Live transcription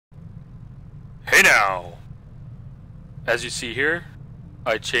Hey now! As you see here,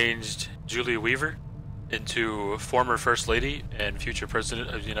 I changed Julia Weaver into former First Lady and future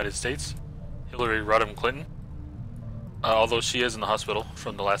President of the United States, Hillary Rodham Clinton. Although she is in the hospital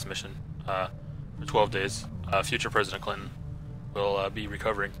from the last mission for 12 days, future President Clinton will be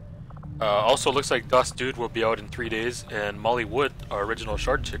recovering. Also, looks like Das Dude will be out in 3 days, and Molly Wood, our original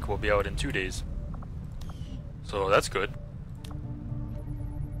Shard chick, will be out in 2 days. So that's good.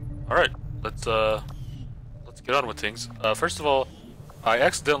 All right, let's get on with things. First of all, I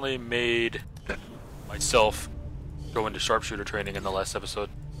accidentally made myself go into sharpshooter training in the last episode.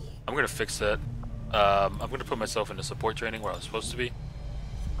 I'm gonna fix that. I'm gonna put myself into support training where I was supposed to be.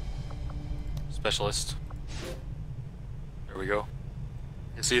 Specialist. There we go.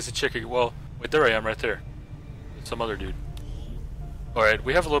 You see, it's a chick. Well, wait, there I am, right there. It's some other dude. All right,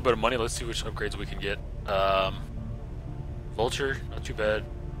 we have a little bit of money. Let's see which upgrades we can get. Vulture, not too bad.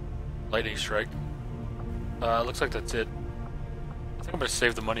 Lightning strike. Looks like that's it. I think I'm gonna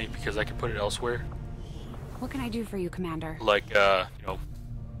save the money because I can put it elsewhere. What can I do for you, Commander? Like, you know,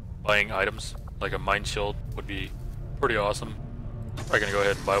 buying items. Like a mine shield would be pretty awesome. I'm probably gonna go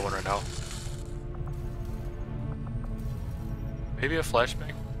ahead and buy one right now. Maybe a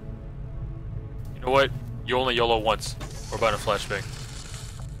flashbang? You know what? You only YOLO once. We're buying a flashbang.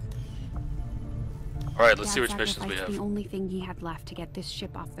 Alright, let's see which missions we have. The only thing he had left to get this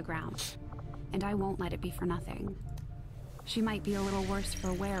ship off the ground. And I won't let it be for nothing. She might be a little worse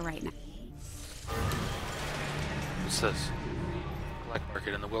for wear right now. What's this? Black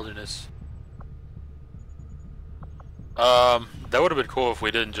market in the wilderness. That would have been cool if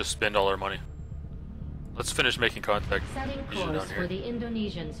we didn't just spend all our money. Let's finish making contact. Setting course for the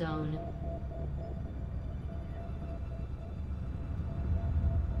Indonesian zone.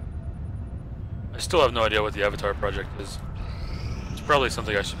 I still have no idea what the Avatar project is. It's probably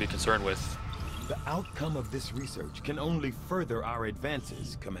something I should be concerned with. The outcome of this research can only further our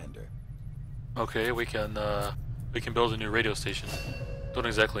advances, Commander. Okay, we can build a new radio station. Don't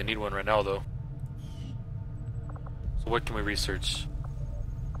exactly need one right now, though. So what can we research?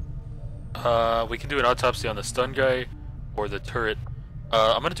 We can do an autopsy on the stun guy or the turret.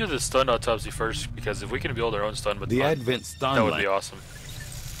 I'm gonna do the stun autopsy first because if we can build our own stun with the Advent stun, that would be awesome.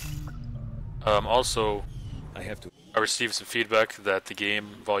 Also, I received some feedback that the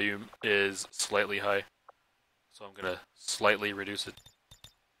game volume is slightly high, so I'm gonna slightly reduce it.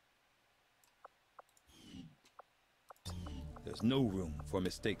 There's no room for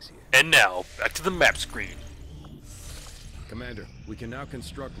mistakes here. And now, back to the map screen. Commander, we can now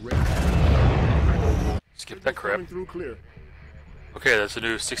construct skip that crap. through clear. Okay, that's a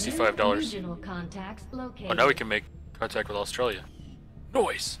new $65. Regional contacts located. Oh, now we can make contact with Australia.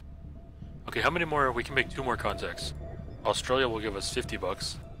 Noise! Okay, how many more? We can make 2 more contacts. Australia will give us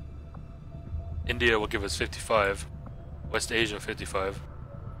 $50. India will give us 55. West Asia 55.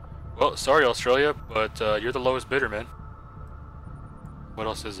 Well, sorry Australia, but you're the lowest bidder, man. What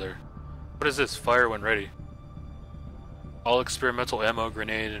else is there? What is this? Fire when ready. All experimental ammo,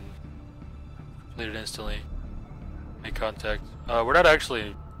 grenade, and completed instantly. Make contact. We're not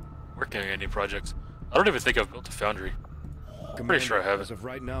actually working on any projects. I don't even think I've built a foundry. I'm pretty sure I haven't. As of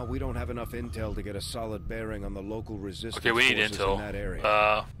right now, we don't have enough intel to get a solid bearing on the local resistance. Okay, we need intel. In that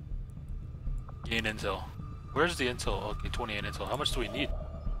area. Gain intel. Where's the intel? Okay, 28 intel. How much do we need?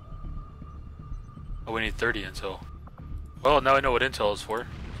 Oh, we need 30 intel. Well, now I know what intel is for.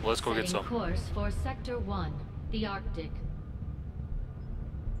 So let's go get some. Course for Sector 1, the Arctic.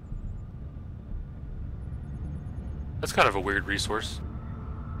 That's kind of a weird resource.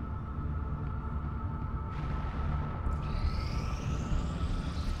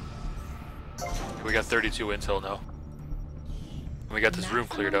 We got 32 intel now. And we got this room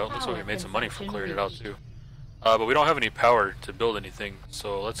cleared out. Looks like we made some money from clearing it out too. But we don't have any power to build anything,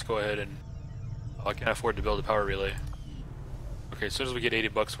 so let's go ahead and... Oh, I can't afford to build a power relay. Okay, as soon as we get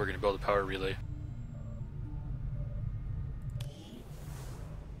 $80, we're gonna build a power relay.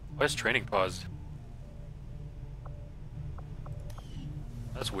 Why is training paused?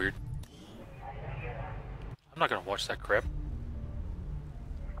 That's weird. I'm not gonna watch that crap.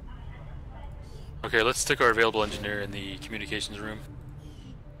 Okay, let's stick our available engineer in the communications room.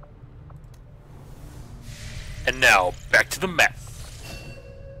 And now, back to the map.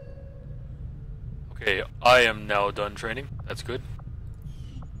 Okay, I am now done training. That's good.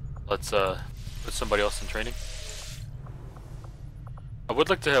 Let's put somebody else in training. I would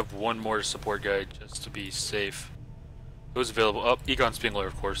like to have one more support guy just to be safe. Who's available? Oh, Egon Spengler,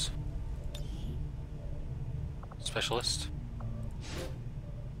 of course. Specialist.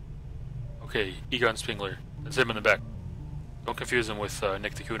 Okay, Egon Spengler. That's him in the back. Don't confuse him with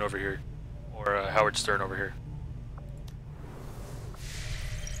Nick the Coon over here. more Howard Stern over here.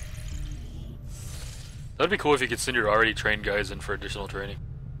 That'd be cool if you could send your already trained guys in for additional training.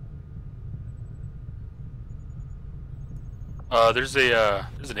 There's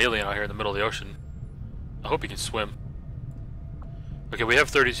an alien out here in the middle of the ocean. I hope he can swim. Okay, we have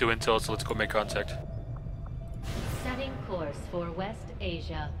 32 intel, so let's go make contact. Setting course for West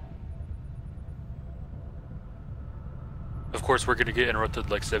Asia. Of course, we're gonna get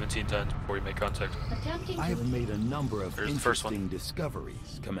interrupted like 17 times before we make contact. Attempting I to have made a number of There's the first one. interesting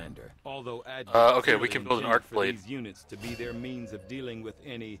discoveries, Commander. Although okay, we can build an arc blade. These units to be their means of dealing with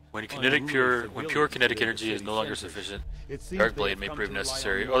any When pure kinetic energy is no longer sufficient, the arc blade may prove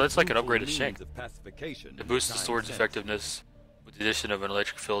necessary. Oh, that's like an upgraded shank. It boosts the sword's effectiveness with the addition of an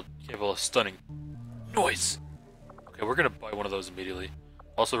electric field capable of stunning. Noise! Okay, we're gonna buy one of those immediately.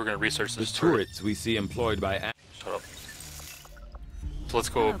 Also, we're gonna research The this turret. turrets we see employed by Shut up. So let's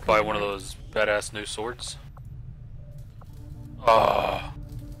go buy one of those badass new swords. I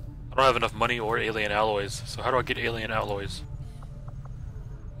don't have enough money or alien alloys, so how do I get alien alloys?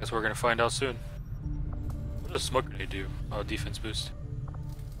 Guess we're gonna find out soon. What does smoke grenade do? Oh, defense boost.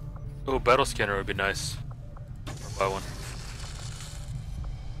 Oh, battle scanner would be nice. I'll buy one.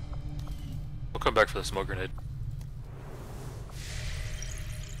 We'll come back for the smoke grenade.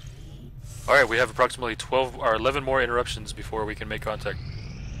 Alright, we have approximately 12 or 11 more interruptions before we can make contact.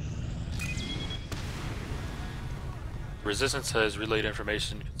 Resistance has relayed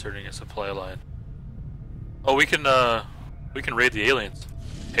information concerning a supply line. Oh, we can raid the aliens.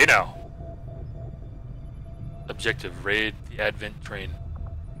 Hey now! Objective, raid the Advent train.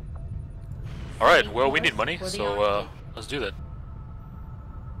 Alright, well we need money, so let's do that.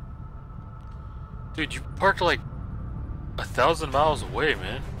 Dude, you parked like 1,000 miles away,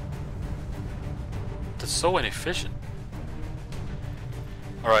 man. That's so inefficient.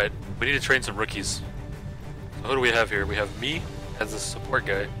 Alright, we need to train some rookies. So who do we have here? We have me as a support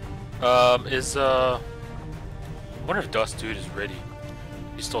guy. I wonder if Dust Dude is ready.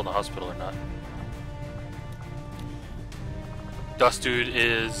 He's still in the hospital or not. Dust Dude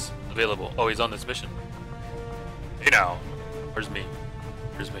is available. Oh, he's on this mission. Hey now. Where's me?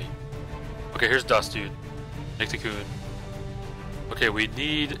 Where's me? Okay, here's Dust Dude. Nick the Coon. Okay, we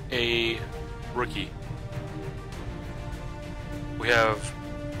need a rookie. We have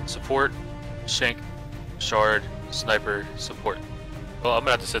support, shank, shard, sniper, support. Well, I'm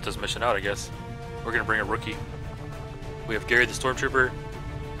gonna have to set this mission out, I guess. We're gonna bring a rookie. We have Gary the Stormtrooper,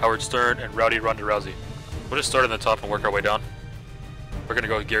 Howard Stern, and Rowdy Ronda Rousey. We'll just start on the top and work our way down. We're gonna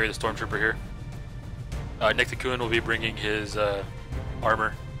go with Gary the Stormtrooper here. Nick the Coon will be bringing his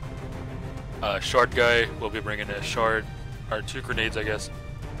armor. Shard guy will be bringing a shard, or 2 grenades, I guess.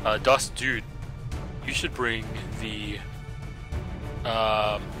 Dust Dude, you should bring the.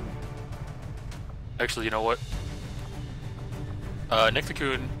 Actually, you know what? Nick the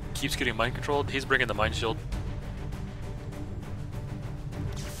Coon keeps getting mind controlled. He's bringing the mind shield.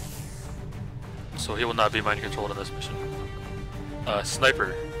 So he will not be mind controlled in this mission.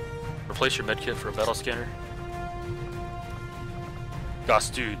 Sniper, replace your medkit for a battle scanner.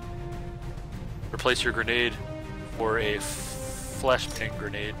 Dust Dude, replace your grenade for a flashbang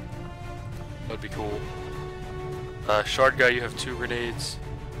grenade. That would be cool. Shard guy, you have 2 grenades.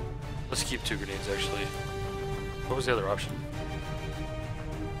 Let's keep 2 grenades actually. What was the other option?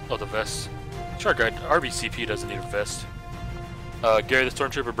 Oh, the vest. Shard guy, RBCP doesn't need a vest. Gary the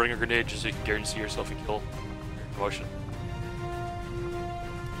Stormtrooper, bring a grenade just so you can guarantee yourself a kill. Promotion.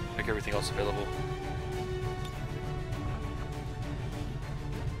 Make everything else available.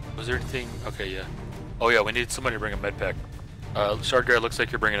 Was there anything? Okay, yeah. Oh yeah, we need somebody to bring a med pack. Shard guy, looks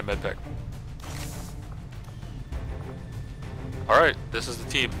like you're bringing a med pack. Alright, this is the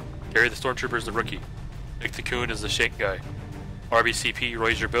team. Gary the Stormtrooper is the rookie. Nick the Coon is the shank guy. RBCP,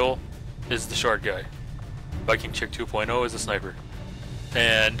 Razor Bill, is the shard guy. Viking Chick 2.0 is the sniper.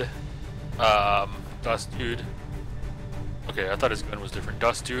 And, Dust Dude. Okay, I thought his gun was different.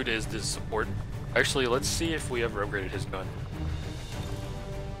 Dust Dude is the support. Actually, let's see if we ever upgraded his gun.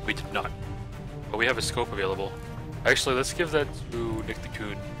 We did not. But we have a scope available. Actually, let's give that to Nick the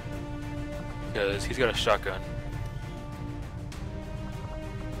Coon. Because he's got a shotgun.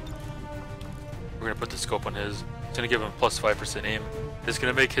 We're going to put the scope on his. It's going to give him plus 5% aim. It's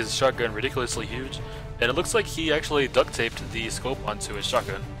going to make his shotgun ridiculously huge. And it looks like he actually duct taped the scope onto his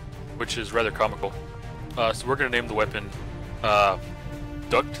shotgun, which is rather comical. So we're going to name the weapon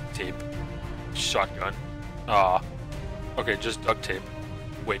Duct Tape Shotgun. Okay, just duct tape.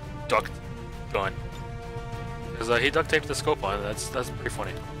 Wait, duct gun. Because he duct taped the scope on. That's pretty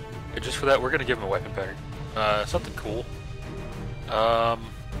funny. And just for that, we're going to give him a weapon pattern. Something cool.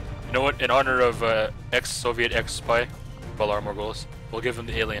 You know what? In honor of ex-Soviet ex-spy Valar Morghulis, we'll give him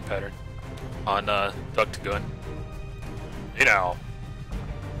the alien pattern on duck to gun. You know.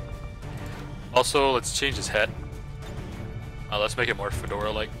 Also, let's change his hat. Let's make it more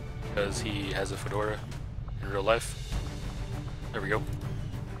fedora-like, because he has a fedora in real life. There we go.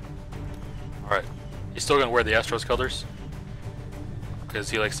 Alright. He's still gonna wear the Astros colors, because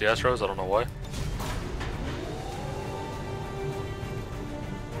he likes the Astros, I don't know why.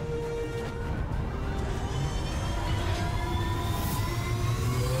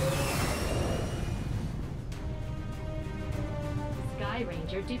 Sky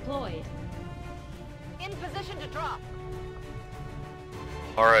Ranger deployed. In position to drop.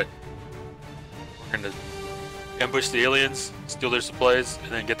 Alright. We're gonna ambush the aliens, steal their supplies,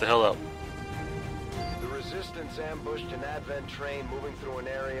 and then get the hell out. The resistance ambushed an advent train moving through an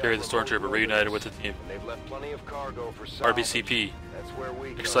area. Carry the stormtrooper reunited with the team. They've left plenty of cargo for salvage. RBCP, That's where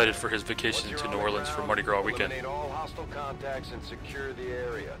we excited go. for his vacation Once to you're New on the Orleans for ground, Mardi Gras weekend. eliminate all hostile contacts and secure the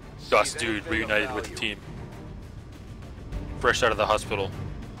area. Dust Seize Dude anything of reunited with the value. team. Fresh out of the hospital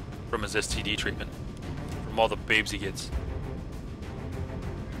from his STD treatment. From all the babes he gets.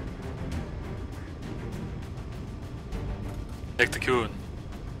 Nick the Coon.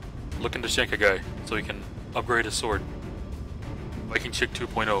 Looking to shank a guy so he can upgrade his sword. Viking Chick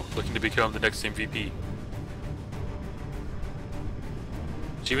 2.0. Looking to become the next MVP.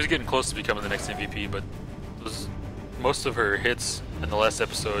 She was getting close to becoming the next MVP, but most of her hits in the last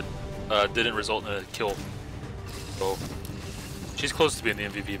episode didn't result in a kill. So she's close to being the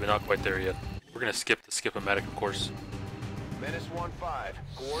MVP, but not quite there yet. We're gonna skip the skip-o-matic, of course. Menace 1-5.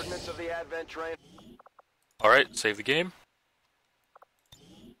 Coordinates of the advent train. Alright, save the game.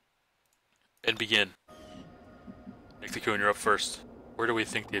 And begin. Nick the Coon, you're up first. Where do we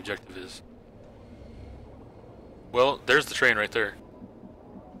think the objective is? Well, there's the train right there.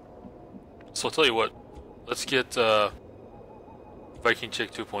 So I'll tell you what. Let's get Viking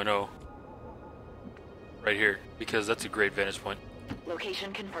Chick 2.0 right here, because that's a great vantage point.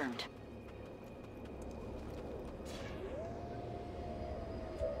 Location confirmed.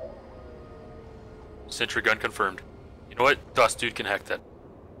 Sentry gun confirmed. You know what? Dust Dude can hack that.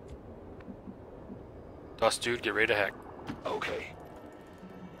 Dust Dude, get ready to hack. Okay.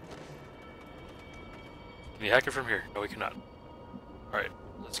 Can you hack it from here? No, we cannot. Alright,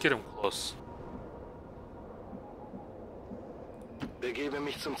 let's get him close. Begebe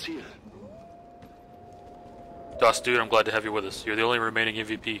mich zum Ziel. Dust Dude, I'm glad to have you with us. You're the only remaining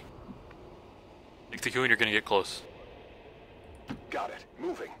MVP. Nick the Coon, you're gonna get close. Got it.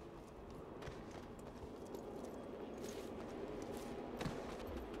 Moving.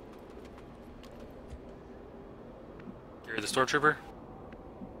 Carry the stormtrooper.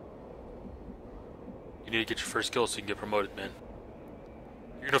 You need to get your first kill so you can get promoted, man.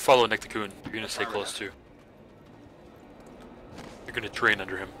 You're gonna follow Nick the Coon. You're gonna stay close too. You're gonna train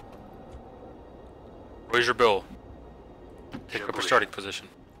under him. Raise your bill. Take up a starting position.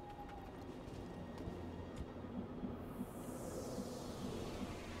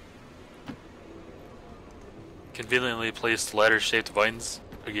 Conveniently placed ladder-shaped vines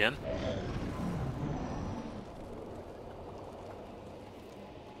again.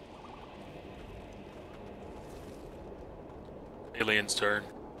 Aliens turn.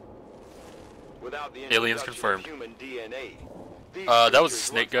 Without the Aliens introduction of confirmed. human DNA, these That was the creatures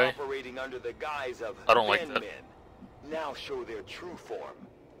snake once guy. operating under the guise of I don't like Ben that. Men, now show their true form.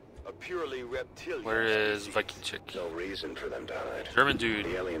 A purely reptilian. Where is species. Viking Chick? No reason for them to hide. German dude.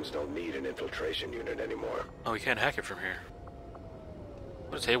 The aliens don't need an infiltration unit anymore. Oh, we can't hack it from here.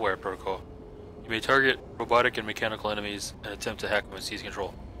 What is Haywire Protocol? You may target robotic and mechanical enemies and attempt to hack them and seize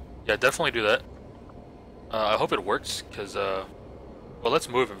control. Yeah, definitely do that. I hope it works, because, well, let's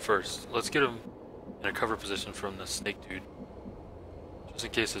move him first. Let's get him in a cover position from the snake dude. Just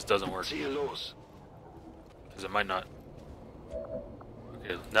in case this doesn't work. Ziel los. Because it might not.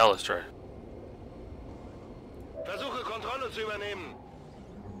 Okay, now let's try. Versuche Kontrolle zu übernehmen.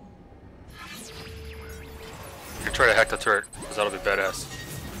 We can try to hack the turret, because that'll be badass.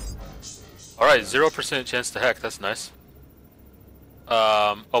 Alright, 0% chance to hack, that's nice.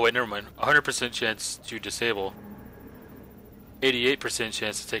 Oh wait, never mind. 100% chance to disable. 88%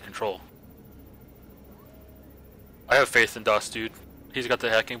 chance to take control. I have faith in DOS, dude. He's got the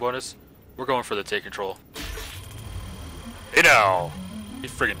hacking bonus. We're going for the take control. Hey now! He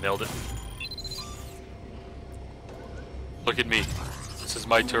friggin' nailed it. Look at me. This is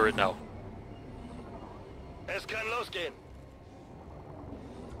my turret now. Es kann losgehen.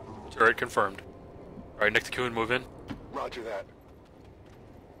 Turret confirmed. Alright, Nick the Coon, move in. Roger that.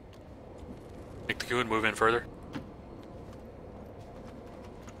 Nick the Coon, move in further.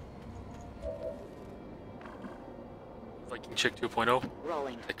 King Chick 2.0.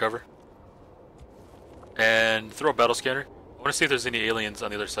 Rolling. Take cover. And throw a battle scanner. I want to see if there's any aliens on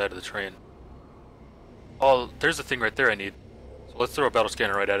the other side of the train. Oh, there's the thing right there I need. So let's throw a battle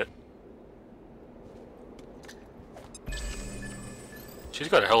scanner right at it. She's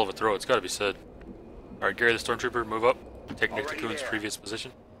got a hell of a throw, it's gotta be said. Alright, Gary the Stormtrooper, move up. Take Nick Coon's previous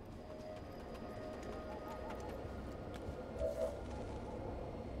position.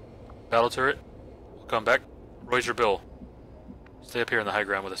 Battle turret. We'll come back. Raise your bill. Stay up here in the high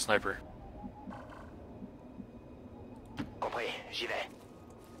ground with a sniper. Compris, j'y vais.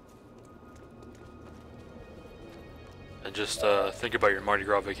 And just think about your Mardi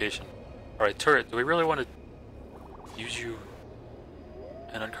Gras vacation. Alright, turret, do we really want to use you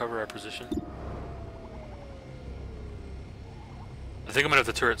and uncover our position? I think I'm gonna have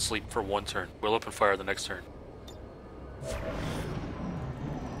the turret sleep for one turn. We'll open fire the next turn.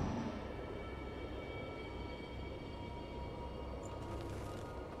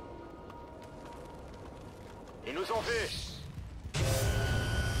 Ils nous ont vus.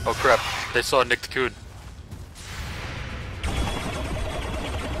 Oh crap, they saw Nick the Coon.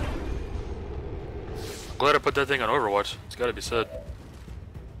 I'm glad I put that thing on Overwatch. It's gotta be said.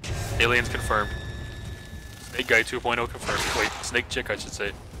 Aliens confirmed. Snake Guy 2.0 confirmed. Wait, Snake Chick I should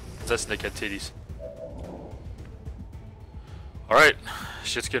say. That snake had titties. Alright,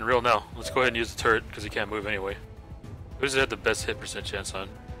 shit's getting real now. Let's go ahead and use the turret because he can't move anyway. Who does it have the best hit percent chance on?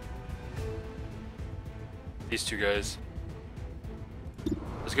 These two guys.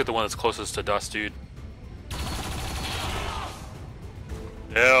 Let's get the one that's closest to Das Dude.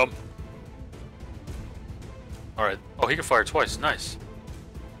 Damn. Alright. Oh, he can fire twice. Nice.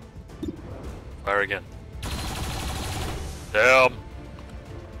 Fire again. Damn.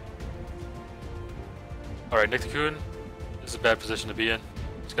 Alright, Nick the Coon. This is a bad position to be in.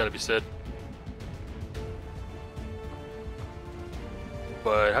 It's gotta be said.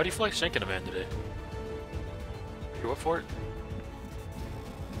 But how do you feel like shanking a man today? You up for it?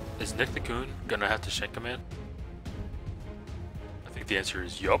 Is Nick the Coon gonna have to shank a man? I think the answer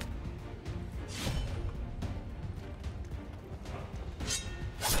is yup.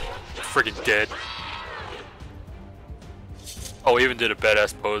 Friggin' dead. Oh, he even did a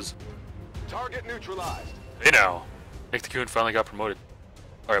badass pose. Target neutralized. Hey now! Nick the Coon finally got promoted.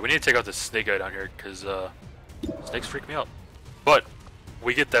 Alright, we need to take out this snake guy down here, because, snakes freak me out. But,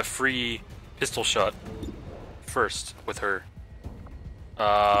 we get that free pistol shot first with her.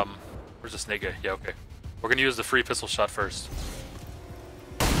 Where's the snake guy? Yeah, okay. We're gonna use the free pistol shot first.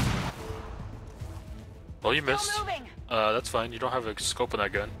 Well, you missed. That's fine. You don't have a scope on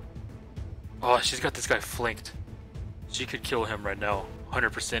that gun. Oh, she's got this guy flanked. She could kill him right now.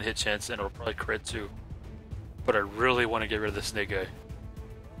 100% hit chance, and it'll probably crit too. But I really want to get rid of the snake guy.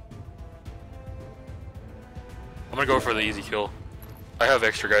 I'm gonna go for the easy kill. I have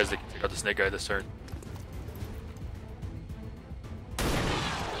extra guys that can take out the snake guy this turn.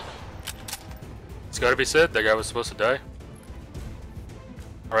 It's gotta be said, that guy was supposed to die.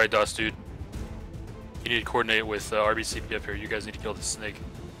 Alright, DOS dude. You need to coordinate with RBCP up here. You guys need to kill the snake.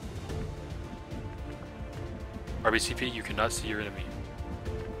 RBCP, you cannot see your enemy.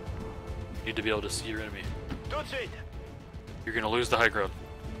 You need to be able to see your enemy. You're gonna lose the high ground.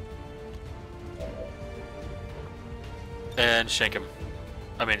 And shank him.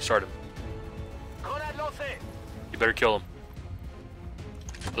 I mean, start him. You better kill him.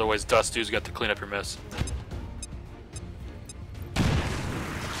 Otherwise, Dust Dude's got to clean up your mess.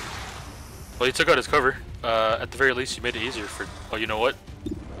 Well, you took out his cover. At the very least, you made it easier for... Oh, you know what?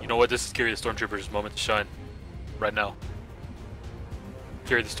 You know what? This is Gary the Stormtrooper's moment to shine. Right now.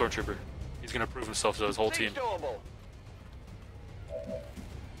 Gary the Stormtrooper. He's gonna prove himself to his whole team.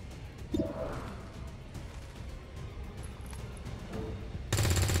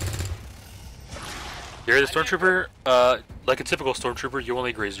 Gary the Stormtrooper, like a typical Stormtrooper, you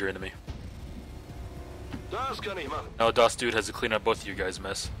only graze your enemy. Now DOS Dude has to clean up both of you guys'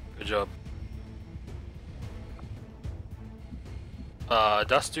 mess. Good job.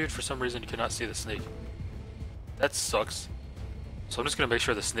 DOS Dude, for some reason, you cannot see the snake. That sucks. So I'm just gonna make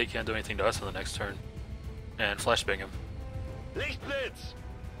sure the snake can't do anything to us on the next turn. And flashbang him.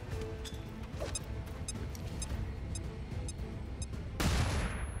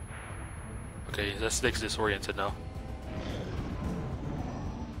 Okay, that snake's disoriented now.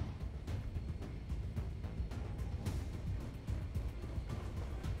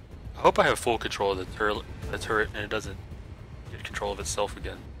 I hope I have full control of the turret and it doesn't get control of itself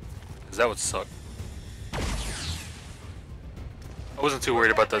again. Because that would suck. I wasn't too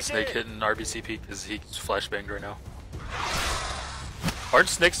worried about that snake hitting RBCP because he's flashbanged right now. Aren't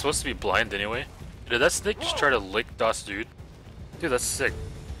snakes supposed to be blind anyway? Did that snake just try to lick DOS dude? Dude, that's sick.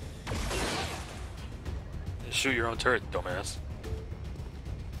 You shoot your own turret, dumbass.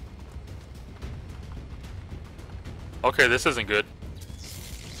 Okay, this isn't good.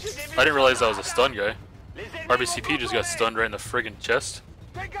 I didn't realize that was a stun guy. RBCP just got stunned right in the friggin' chest.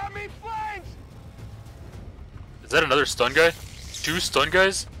 They got me flanked! Is that another stun guy? 2 stun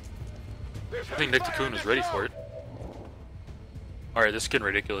guys? I think Nick the Coon was ready for it. Alright, this is getting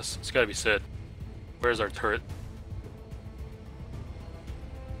ridiculous. It's gotta be said. Where's our turret?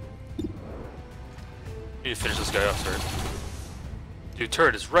 Need to finish this guy off, turret. Dude,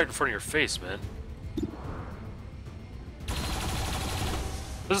 turret is right in front of your face, man.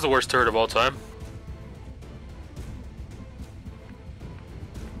 This is the worst turret of all time.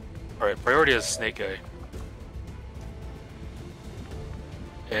 Alright, priority has Snake Guy.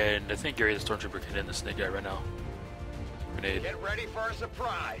 And I think Gary the Stormtrooper can end the Snake Guy right now. Grenade. Get ready for a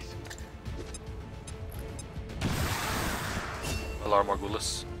surprise. Alarm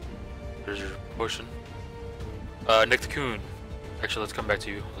Morgulis. There's your potion. Nick the Coon. Actually, let's come back to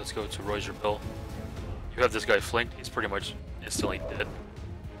you. Let's go to Roy's Bill. You have this guy flanked. He's pretty much instantly dead.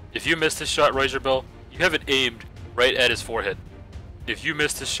 If you missed this shot, Roy's Bill, you have it aimed right at his forehead. If you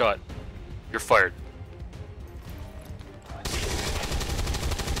missed this shot, you're fired.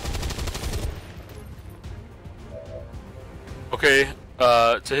 Okay,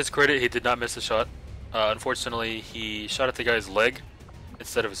 to his credit, he did not miss the shot. Unfortunately, he shot at the guy's leg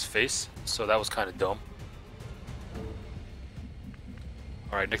instead of his face, so that was kind of dumb.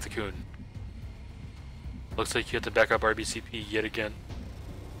 Alright, Nick the Coon. Looks like you have to back up RBCP yet again.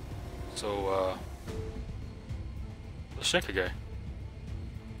 So, let's shank a guy.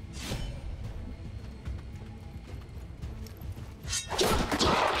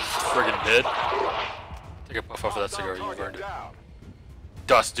 Friggin' dead. Take a puff off of that cigar, you burned it.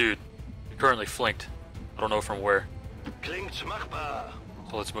 DOS dude, you're currently flanked. I don't know from where.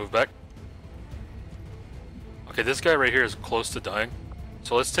 So let's move back. Okay, this guy right here is close to dying.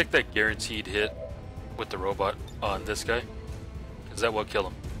 So let's take that guaranteed hit with the robot on this guy, because that will kill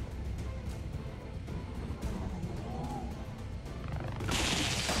him.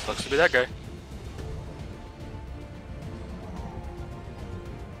 Looks to be that guy.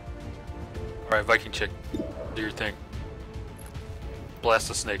 Alright, Viking chick, do your thing. Blast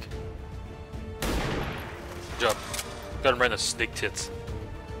the snake. Good job. Got him right in the snake tits.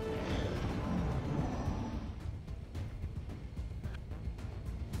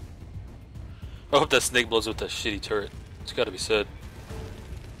 I hope that snake blows with that shitty turret. It's gotta be said.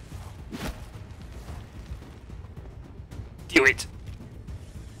 Do it!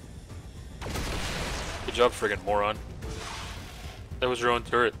 Good job, friggin' moron. That was your own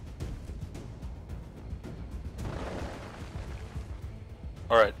turret.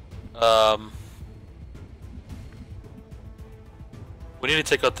 Alright. We need to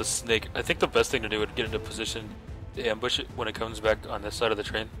take out the snake. I think the best thing to do would get into position to ambush it when it comes back on this side of the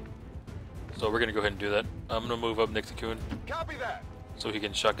train. So we're gonna go ahead and do that. I'm gonna move up Nick the Coon. Copy that. So he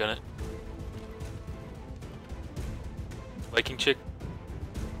can shotgun it. Viking chick.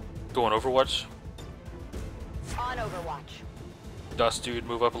 Go on Overwatch. On Overwatch. DOS dude,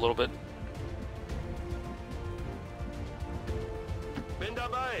 move up a little bit. Bin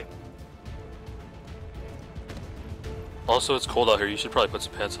dabei. Also, it's cold out here. You should probably put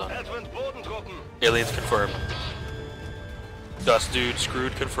some pants on. Edwin's Bodentruppen. Aliens confirmed. DOS dude,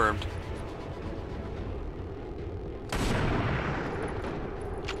 screwed, confirmed.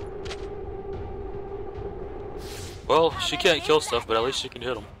 Well, she can't kill stuff, but at least she can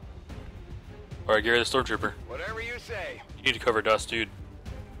hit them. Alright, Gary the Stormtrooper. Whatever you say. You need to cover DOS dude.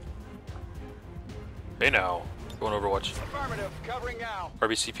 Hey now. Go on Overwatch. Affirmative. Covering now.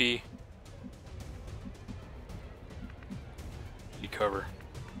 RBCP. Need cover.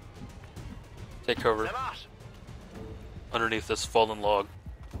 Take cover Savaş. underneath this fallen log.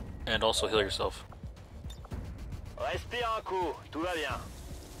 And also heal yourself. Restez en coup. Tout va bien.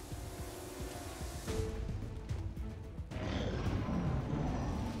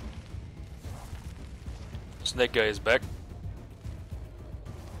 Snake guy is back.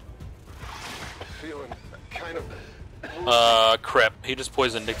 Feeling kind of. Crap. He just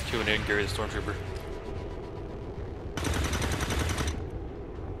poisoned Nick the Coon and Gary the Stormtrooper.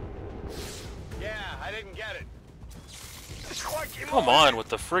 Yeah, I didn't get it. Come on with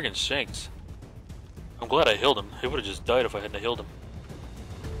the friggin' shanks. I'm glad I healed him. He would have just died if I hadn't healed him.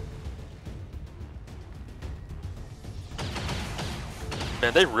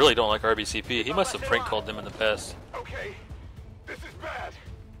 Man, they really don't like RBCP. He must have prank called them in the past. Okay, this is bad.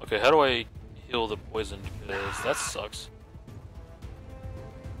 Okay, how do I heal the poison? Because that sucks.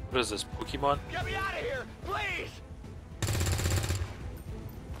 What is this, Pokemon? Get me out of here, please!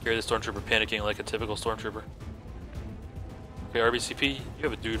 Hear the stormtrooper panicking like a typical stormtrooper. Okay, RBCP, you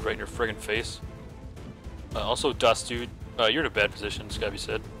have a dude right in your friggin' face. Also, Dust Dude, you're in a bad position, it's gotta be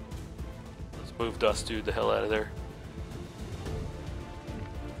said. Let's move Dust Dude the hell out of there.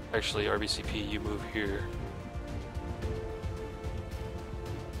 Actually, RBCP, you move here.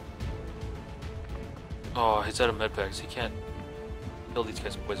 Oh, he's out of medpacks. He can't kill these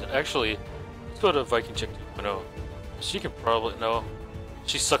guys poison. Actually, let's go to Viking Chick 2.0. She can probably... No.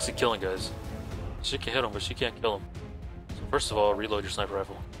 She sucks at killing guys. She can hit them, but she can't kill them. So first of all, reload your sniper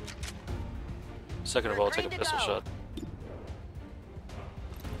rifle. Second of all, take a pistol shot.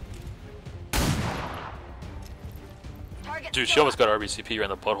 Dude, she almost got RBCP right in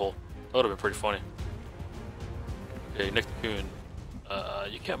the butthole. That would have been pretty funny. Okay, Nick the Coon.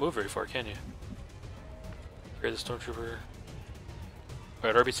 You can't move very far, can you? Hear the stormtrooper.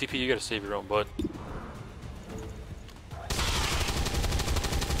 Alright, RBCP, you gotta save your own butt.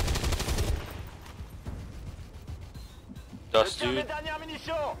 Dust Dude.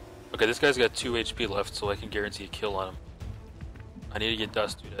 Okay, this guy's got 2 HP left, so I can guarantee a kill on him. I need to get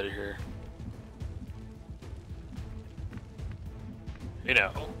Dust Dude out of here. You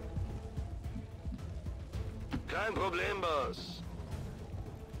know. Kein Problem, Boss.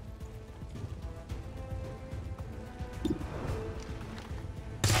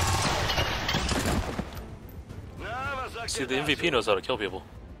 See, the MVP knows how to kill people.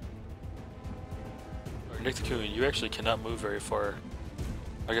 Nick the Coon, you actually cannot move very far.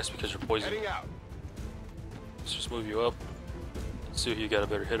 I guess because you're poisoned. Let's just move you up. Let's see who you got a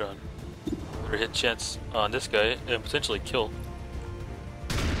better hit on. Better hit chance on this guy and potentially kill.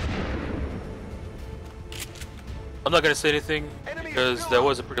 I'm not gonna say anything because that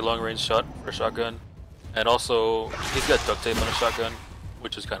was a pretty long range shot for a shotgun. And also, he's got duct tape on a shotgun,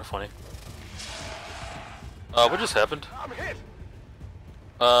 which is kind of funny. What just happened?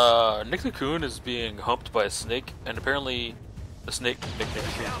 Nick the Coon is being humped by a snake, and apparently the snake can make Nick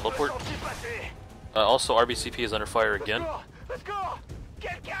the Coon teleport. Also, RBCP is under fire again.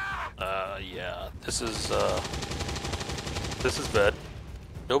 Yeah, this is bad.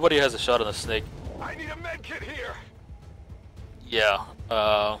 Nobody has a shot on the snake. I need a med kit here. Yeah,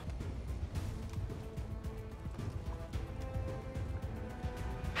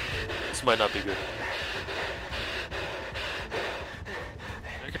 this might not be good.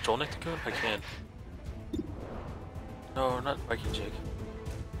 Can I control Nick the Coon? I can. No, not Viking Jake.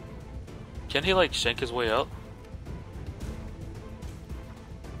 Can he like shank his way out?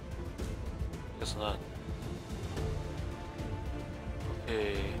 Guess not.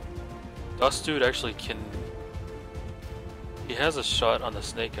 Okay. Dust Dude actually can... He has a shot on the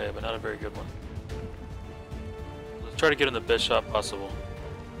snake guy, but not a very good one. Let's try to get him the best shot possible.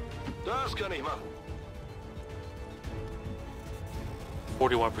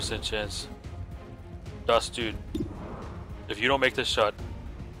 41% chance. Dust Dude, if you don't make this shot,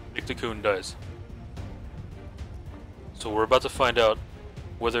 Nick the Coon dies. So we're about to find out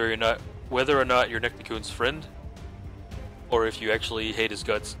whether or not you're Nick the Coon's friend, or if you actually hate his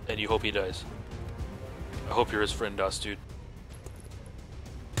guts and you hope he dies. I hope you're his friend, Dust Dude.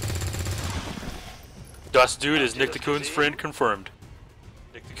 Dust Dude is Nick the Coon's friend, confirmed.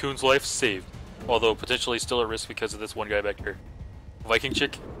 Nick the Coon's life saved, although potentially still at risk because of this one guy back here. Viking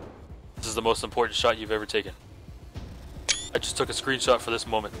Chick, this is the most important shot you've ever taken. I just took a screenshot for this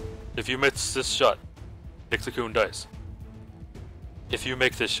moment. If you miss this shot, Nick the Coon dies. If you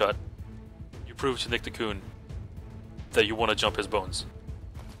make this shot, you prove to Nick the Coon that you want to jump his bones.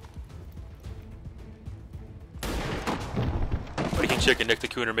 Viking Chick and Nick the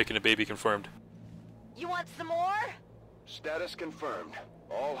Coon are making a baby, confirmed. You want some more? Status confirmed.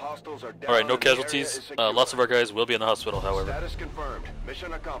 All hostiles are down. Alright, no and the area casualties. is secure. Lots of our guys will be in the hospital, however. Status confirmed.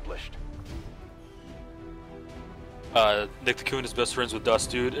 Mission accomplished. Nick the Coon is best friends with Dust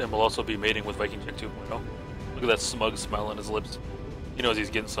Dude and will also be mating with Viking Chick 2.0. Look at that smug smile on his lips. He knows he's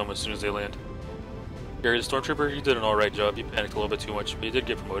getting some as soon as they land. Gary the Stormtrooper, you did an alright job. You panicked a little bit too much, but you did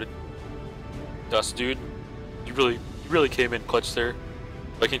get promoted. Dust Dude, you really came in clutch there.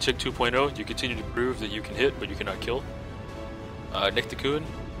 Viking Chick 2.0, you continue to prove that you can hit, but you cannot kill. Nick the Coon,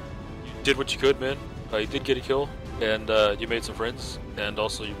 you did what you could, man. You did get a kill, and you made some friends, and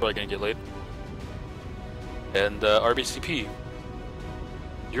also you're probably gonna get laid. And RBCP,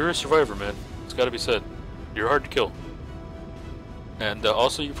 you're a survivor, man. It's gotta be said. You're hard to kill. And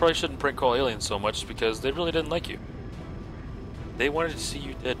also, you probably shouldn't prank call aliens so much because they really didn't like you. They wanted to see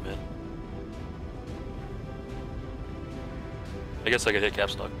you dead, man. I guess I could hit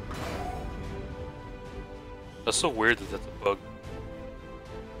caps lock. That's so weird that that's a bug.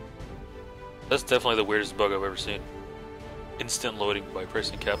 That's definitely the weirdest bug I've ever seen. Instant loading by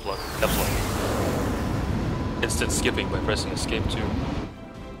pressing caps lock. Instant skipping by pressing escape 2.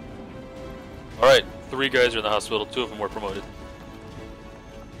 Alright, 3 guys are in the hospital, 2 of them were promoted.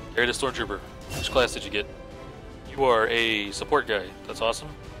 Carry the stormtrooper. Which class did you get? You are a support guy. That's awesome.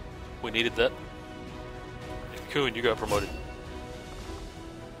 We needed that. Coon, you got promoted.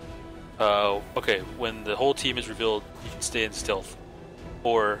 Okay, when the whole team is revealed, you can stay in stealth.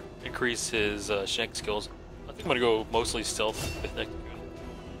 Or increase his shank skills. I think I'm gonna go mostly stealth with Nick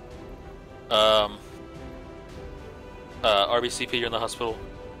Coon. RBCP, you're in the hospital.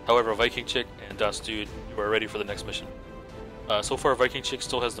 However, Viking Chick and Das Dude, you are ready for the next mission. So far, Viking Chick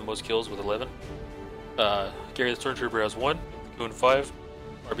still has the most kills with 11. Gary the Stormtrooper has 1, Coon 5,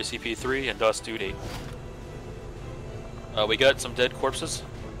 RBCP 3, and Das Dude 8. We got some dead corpses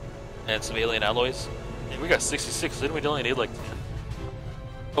and some alien alloys. And we got 66, didn't we only need like 10?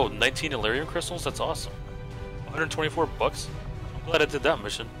 Oh, 19 Illyrium crystals? That's awesome. 124 bucks? I'm glad I did that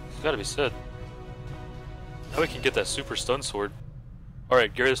mission. It's gotta be said. Now we can get that super stun sword.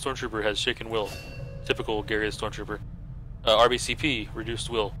 Alright, Gary the Stormtrooper has shaken will. Typical Gary the Stormtrooper. RBCP, reduced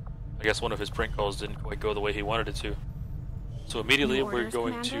will. I guess one of his prank calls didn't quite go the way he wanted it to. So immediately we're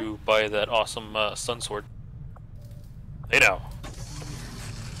going to buy that awesome stun sword. Hey now.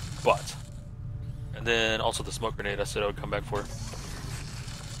 But. And then also the smoke grenade I said I would come back for.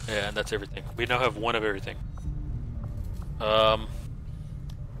 And that's everything. We now have 1 of everything. I've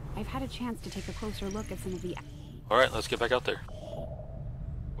had a chance to take a closer look at some of the... Alright, let's get back out there.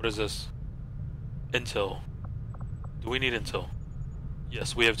 What is this? Intel. Do we need intel?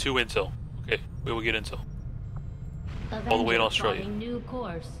 Yes, we have 2 intel. Okay, we will get intel. All the way in Australia. New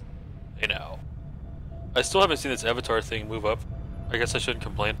course. Hey now. I still haven't seen this avatar thing move up. I guess I shouldn't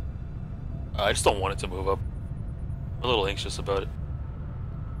complain. I just don't want it to move up. I'm a little anxious about it.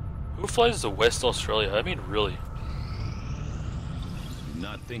 Who flies to West Australia? I mean, really. Do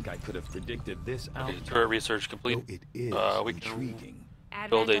not think I could have predicted this Okay, outcome. turret research complete. Though it is We can intriguing.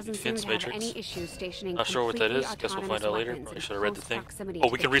 build a Advent doesn't seem defense to have matrix. any issues stationing Not sure what that is. completely Guess we'll find out later. autonomous Probably weapons should have in read the close thing. proximity Oh,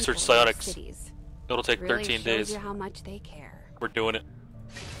 to we the can research people in their psionics. cities. It'll take Really 13 shows days. you how much they care. We're doing it.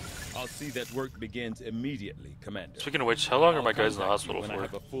 I'll see that work begins immediately, Commander. Speaking of which, how long are my I'll guys in the contact you hospital when I for?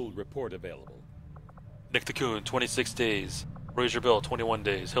 have a full report available. Nick the Coon, 26 days. Roger Bill, 21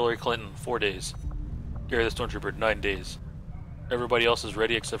 days. Hillary Clinton, 4 days. Gary the Stormtrooper, 9 days. Everybody else is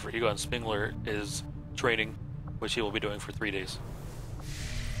ready except for Egon Spengler is training, which he will be doing for 3 days.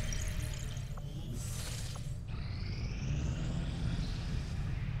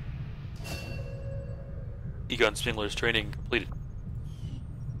 Egon Spengler's training completed.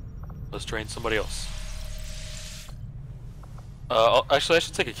 Let's train somebody else. Actually, I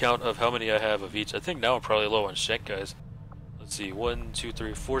should take account of how many I have of each. I think now I'm probably low on shank guys. Let's see, 1, 2,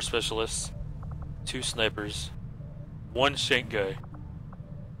 3, 4 specialists, 2 snipers, 1 shank guy,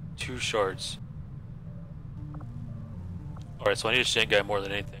 2 shards. Alright, so I need a shank guy more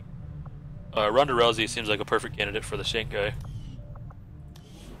than anything. Ronda Rousey seems like a perfect candidate for the shank guy.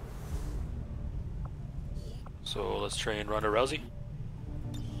 So let's train Ronda Rousey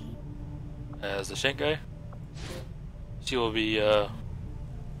as the shank guy. She will be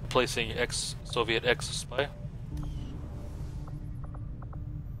replacing ex-Soviet ex-spy.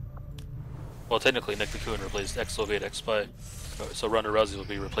 Well, technically Nick the Coon replaced ex-Soviet ex-spy, so Ronda Rousey will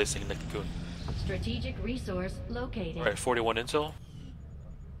be replacing Nick the Coon. Strategic resource located. Alright, 41 intel.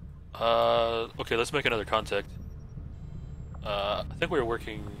 Okay, let's make another contact. I think we were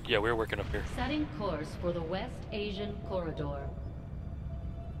working, yeah, we were working up here. Setting course for the West Asian corridor.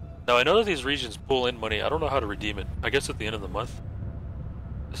 Now, I know that these regions pull in money. I don't know how to redeem it. I guess at the end of the month.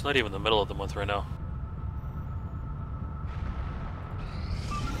 It's not even the middle of the month right now.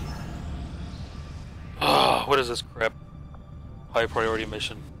 Ah, what is this crap? High priority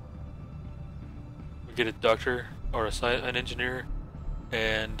mission. We get a doctor or an engineer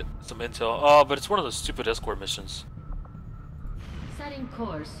and some intel. Oh, but it's one of those stupid escort missions. Setting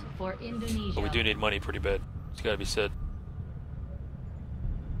course for Indonesia. But we do need money pretty bad. It's gotta be said.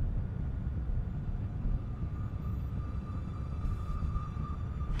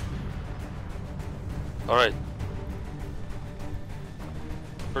 Alright.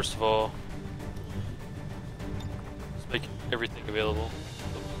 First of all, let's make everything available.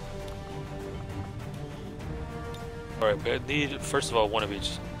 Alright, we need, first of all, 1 of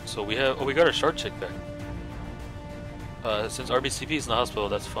each. So we have, oh, we got our shard chick back. Since RBCP is in the hospital,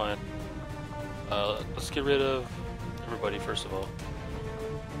 that's fine. Let's get rid of everybody first of all.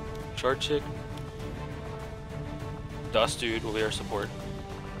 Shard chick. Das Dude will be our support.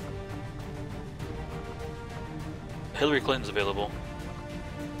 Hillary Clinton's available.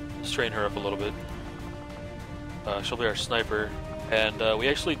 let's train her up a little bit. She'll be our sniper, and we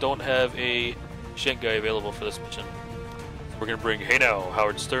actually don't have a shank guy available for this mission. So we're gonna bring Hey Now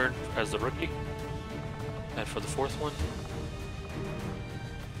Howard Stern as the rookie, and for the fourth one,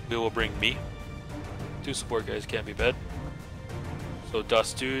 we will bring me. 2 support guys can't be bad. So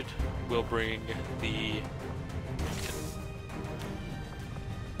Dust Dude will bring the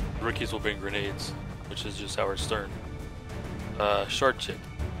rookies will bring grenades, which is just Howard Stern. Shard Chick.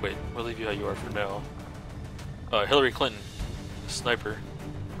 Wait, we'll leave you how you are for now. Hillary Clinton, sniper.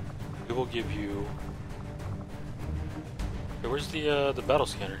 We will give you. Hey, where's the battle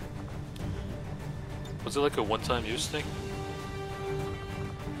scanner? Was it like a one-time use thing?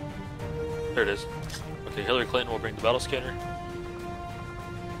 There it is. Okay, Hillary Clinton will bring the battle scanner.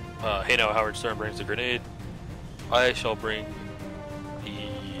 Hey Now Howard Stern brings the grenade. I shall bring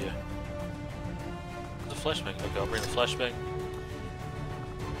the flashbang. Okay, I'll bring the flashbang.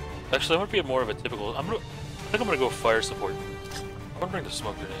 Actually, I want to be more of a typical. I think I'm gonna go fire support. I'm gonna bring the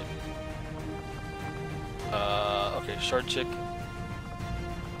smoke grenade. Okay, Shard Chick.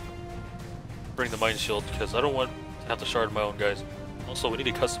 Bring the mine shield because I don't want to have to shard my own guys. Also, we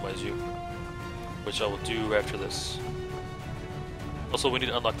need to customize you, which I will do after this. Also, we need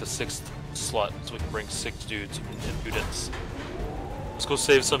to unlock the 6th slot so we can bring 6 dudes and students. Let's go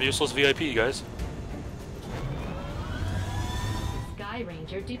save some useless VIP, guys. Sky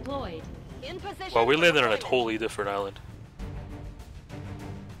Ranger deployed. In position. Well, we for landed on a deployment. totally different island.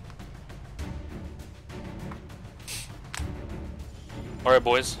 Alright,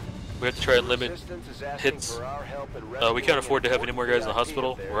 boys. We have to try and limit Resistance is asking hits. for our help in We can't rescuing afford to have any more guys in the VIP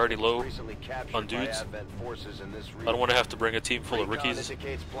hospital. affairs We're already that was low recently captured on by dudes. Advent forces in this I don't want to region. have to bring a team full of Recon rookies.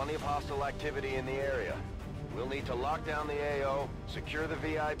 indicates plenty of hostile activity in the area. We'll need to lock down the AO, secure the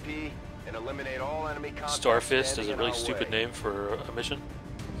VIP, and eliminate all enemy contacts. Starfist is standing a in really our stupid way. name for a mission.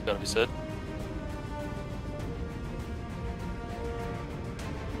 It's gotta be said.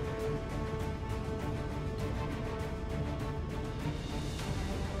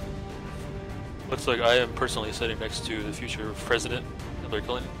 Looks like I am personally sitting next to the future president, Hillary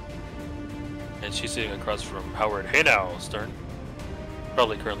Clinton. And she's sitting across from Howard Hey Now Stern.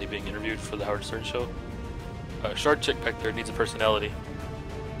 Probably currently being interviewed for the Howard Stern show. Shard Chick back there needs a personality.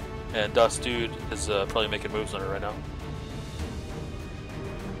 And Dust Dude is probably making moves on her right now.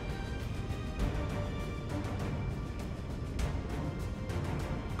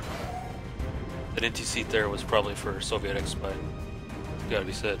 That empty seat there was probably for Soviet X-Spy. Gotta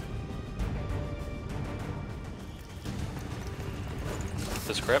be said.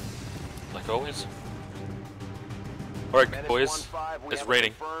 This crap, like always. Alright, Menace boys, 1-5, we it's have a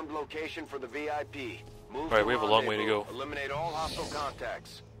raining. confirmed location for the VIP. Move Alright, to we have a long way to rendezvous. go. Eliminate all hostile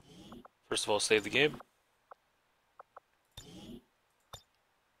contacts. First of all, save the game.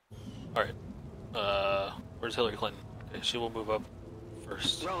 Alright. Where's Hillary Clinton? Okay, she will move up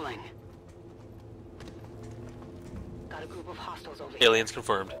first. Rolling. Got a group of hostiles over here. Aliens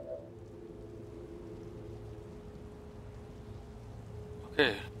confirmed.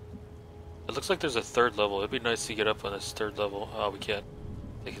 Okay. It looks like there's a 3rd level. It'd be nice to get up on this 3rd level. Oh, we can't.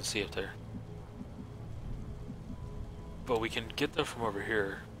 They can see up there. But we can get them from over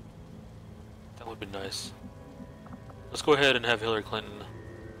here. That would be nice. Let's go ahead and have Hillary Clinton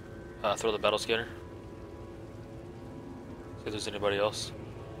throw the battle scanner. See if there's anybody else.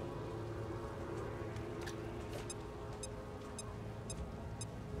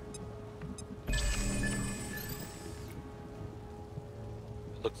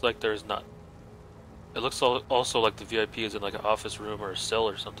 Looks like there's not. It looks also like the VIP is in like an office room or a cell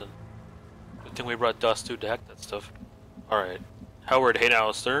or something. Good thing we brought Dust to hack that stuff. Alright. Howard Hey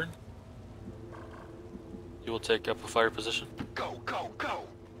Now Stern. You will take up a fire position. Go, go, go!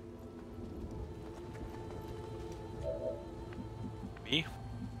 Me.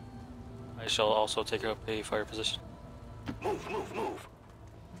 I shall also take up a fire position. Move, move, move!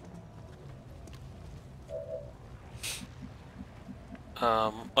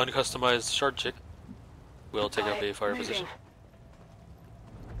 Uncustomized Shard Chick will take up a fire position.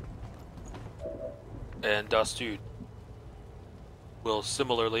 And Das Dude will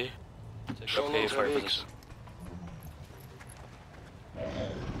similarly take up a fire position.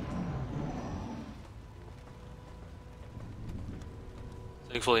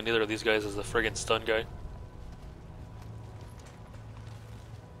 Thankfully, neither of these guys is the friggin' stun guy.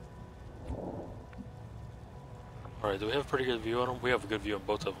 Alright, do we have a pretty good view on them? We have a good view on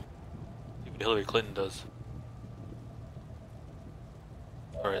both of them. Even Hillary Clinton does.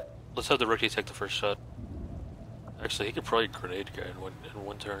 Alright, let's have the rookie take the first shot. Actually, he could probably grenade guy in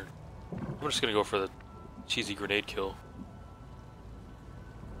one turn. I'm just gonna go for the cheesy grenade kill.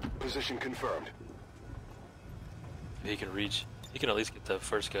 Position confirmed. He can reach. He can at least get that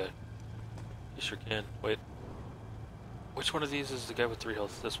first guy. He sure can. Wait. Which one of these is the guy with 3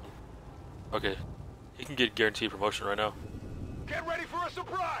 health? This one. Okay. He can get guaranteed promotion right now. Get ready for a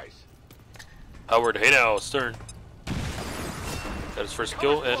surprise! Howard, hey now, Stern. Got his first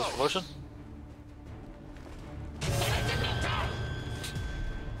kill and his promotion.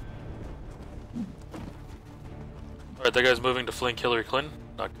 Alright, that guy's moving to flank Hillary Clinton.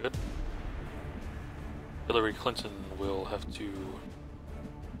 Not good. Hillary Clinton will have to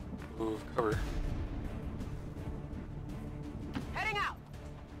move cover. Heading out.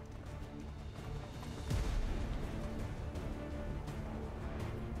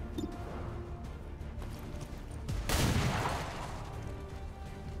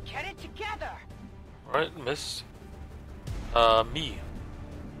 Get it together. Alright, missed. Me.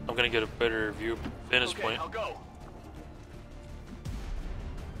 I'm gonna get a better view vantage point. I'll go.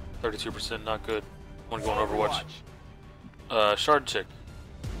 32%, not good. One going Overwatch. Shard chick.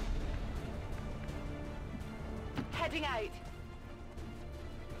 Heading out.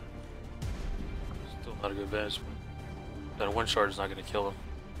 Still not a good vantage point. Then one shard is not gonna kill him.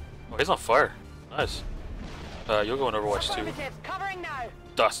 Oh, he's on fire. Nice. You'll go in Overwatch too. Affirmative. Covering now.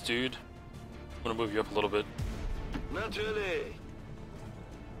 Dust, dude. I'm gonna move you up a little bit. Natürlich.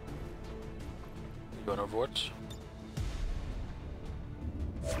 You go in Overwatch.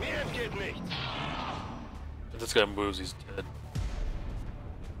 Mir geht nichts. If this guy moves, he's dead.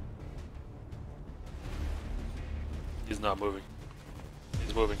 He's not moving.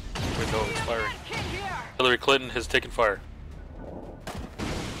 He's moving. Wait, no, it's firing. Hillary Clinton has taken fire.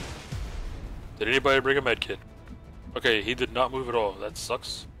 Did anybody bring a medkit? Okay, he did not move at all. That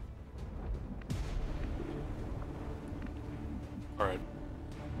sucks. Alright.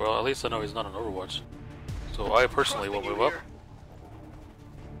 Well, at least I know he's not on Overwatch. So I personally will move up.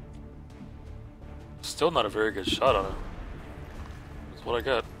 Still not a very good shot on him. That's what I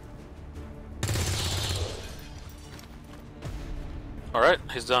got. Alright,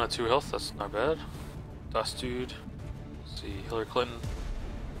 he's down at 2 health. That's not bad. Dust dude. Let's see, Hillary Clinton.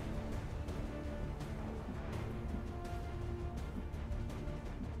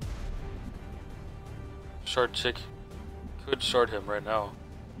 Shard chick. Could shard him right now.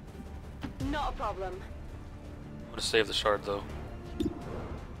 Not a problem. I'm gonna save the shard though.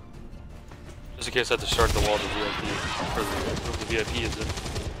 Just in case I have to shard the wall to VIP. Or the room the VIP is in.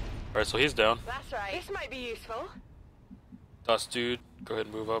 Alright, so he's down. That's right. This might be useful. Dust dude, go ahead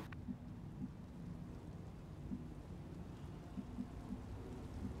and move up.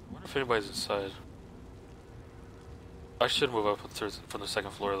 I wonder if anybody's inside. I should move up from the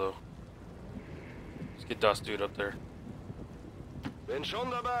 2nd floor though. Let's get Dust dude up there. Bin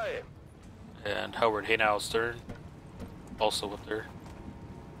schon dabei. And Howard, hey now, Stern. Also up there.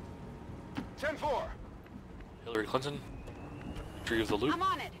 10-4. Hillary Clinton. Retrieve the loot. I'm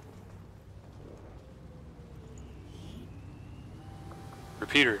on it.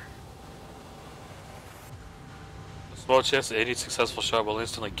 Repeater. A small chance that any successful shot will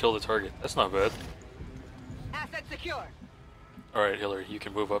instantly kill the target. That's not bad. Asset secure. Alright, Hillary, you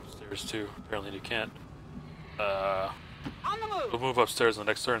can move upstairs too. Apparently you can't. On the move. We'll move upstairs in the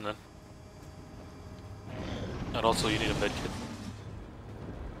next turn then. And also you need a med kit.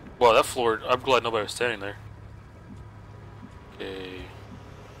 Wow, that floor, I'm glad nobody was standing there. Okay.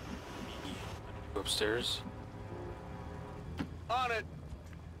 I need to go upstairs. On it.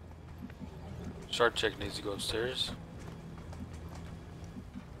 Shard check needs to go upstairs.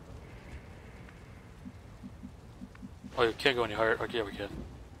 Oh, you can't go any higher. Okay, yeah, we can.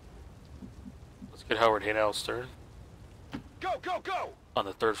 Let's get Howard Hanel Stern Go, go, go! on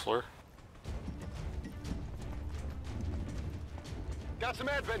the 3rd floor. Got some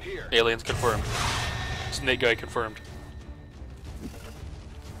advent here. Aliens confirmed. Snake guy confirmed.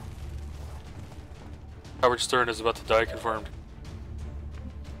 Howard Stern is about to die confirmed.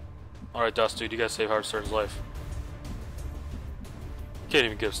 Alright, Dust dude, you gotta save Howard Stern's life. Can't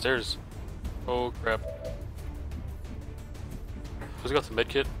even get upstairs. Oh crap. Who's got the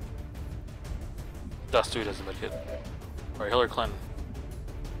medkit? Dust dude has the medkit. Alright, Hillary Clinton.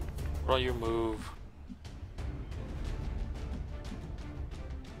 Why don't you move?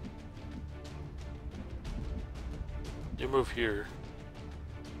 You move here.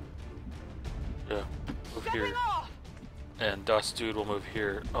 Yeah, move here. And Dust dude will move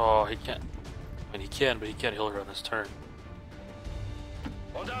here. Oh, he can't. I mean, he can, but he can't heal her on this turn.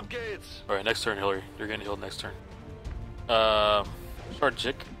 Und ab geht's. Alright, next turn, Hillary. You're getting healed next turn. Shard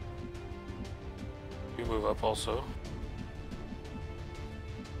Jick. You move up also.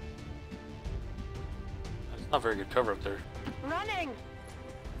 It's not very good cover up there. Running.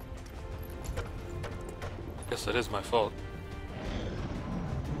 Guess that is my fault.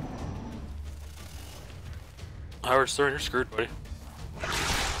 Howard Stern, you're screwed, buddy.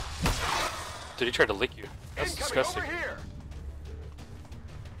 Did he try to lick you? That's disgusting.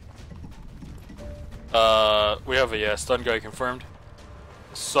 We have a stun guy confirmed.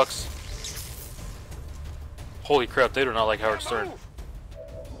 Sucks. Holy crap, they do not like Howard Stern.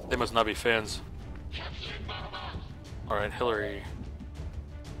 They must not be fans. Alright, Hillary.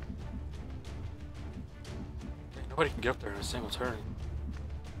 Nobody can get up there in a single turn.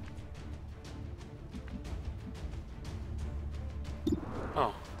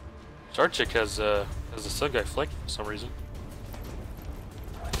 Oh. Sharchick has the sun guy flanked for some reason.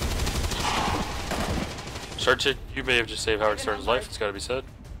 Sharchick, you may have just saved Howard Stern's life, it's gotta be said.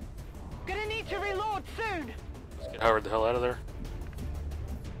 Gonna need to reload soon. Let's get Howard the hell out of there.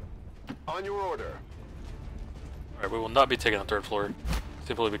 On your order. Alright, we will not be taking the 3rd floor.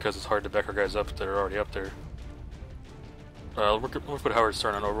 Simply because it's hard to back our guys up that are already up there. We're gonna put Howard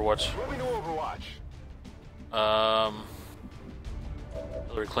Stern on Overwatch. Moving to Overwatch.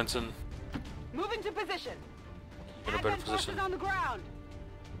 Hillary Clinton. Move into position. In a better position. On the ground.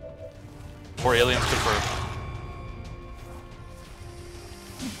 More aliens confirmed.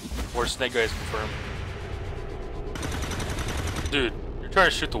 More snake guys confirmed. Dude, you're trying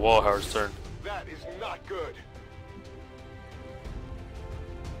to shoot the wall, Howard Stern. That is not good.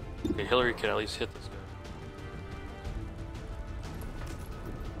 Okay, Hillary can at least hit this guy.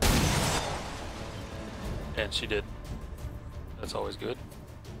 And she did. That's always good.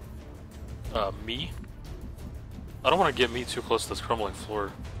 Me? I don't want to get me too close to this crumbling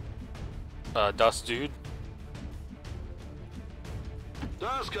floor. Das Dude?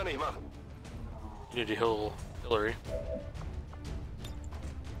 Das kann ich machen. You need to heal Hillary.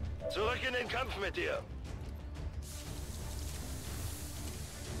 Zurück in den Kampf mit dir.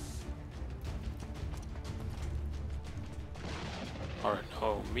 Alright,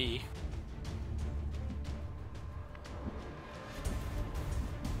 oh, me.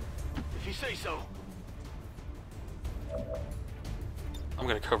 If you say so. I'm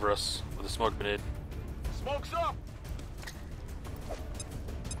gonna cover us with a smoke grenade. Smoke's up.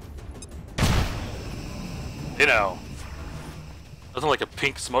 Hey now! Nothing like a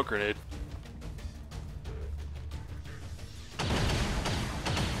pink smoke grenade.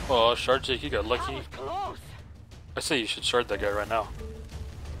 Oh, Shard Jake, you got lucky. That was close. I say you should shard that guy right now.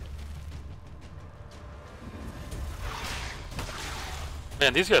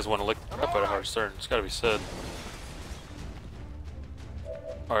 Man, these guys want to lick the crap out of Howard Stern. It's gotta be said.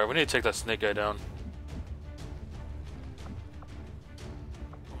 Alright, we need to take that snake guy down.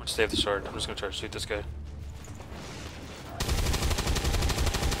 I'm gonna save the shard. I'm just gonna try to shoot this guy.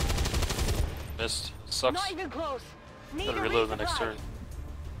 Missed. Sucks. Not even close. Need Gotta a reload the next resupply. turn.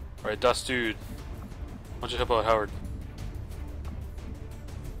 Alright, Das Dude. Why don't you help out Howard?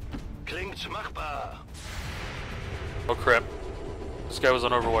 Klingt machbar. Oh crap. This guy was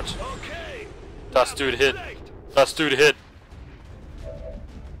on Overwatch. Okay. Das Dude hit. Das Dude hit.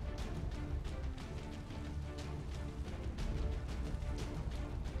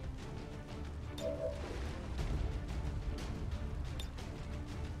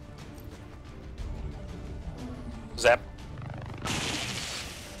 Zap.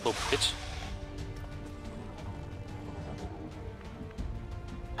 Little bitch.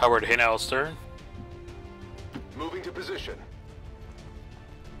 Howard Haynell Stern. Moving to position.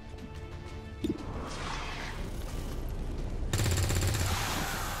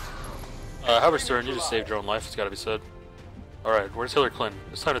 Howard Stern, you just saved your own life, it's gotta be said. Alright, where's Hillary Clinton?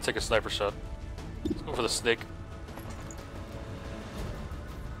 It's time to take a sniper shot. Let's go for the snake.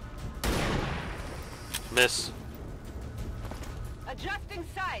 Miss. Adjusting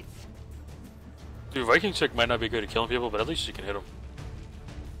sights. Dude, Viking chick might not be good at killing people, but at least she can hit them.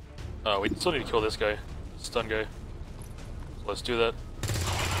 We still need to kill this guy. Stun guy. So let's do that.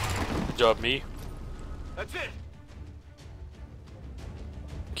 Good job, me. That's it.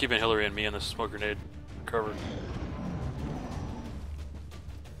 Keeping Hillary and me in this smoke grenade covered.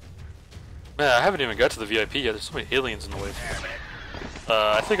 Man, I haven't even got to the VIP yet. There's so many aliens in the way.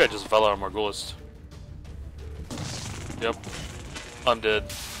 I think I just fell out of Margulis. Yep. I'm dead.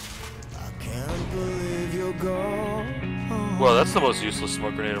 I can't believe you're gone. Well, that's the most useless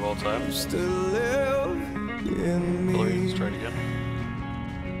smoke grenade of all time. Still live in me. Hillary, let's try it again.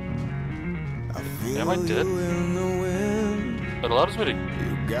 I feel Am I dead? you in the wind. It allows me to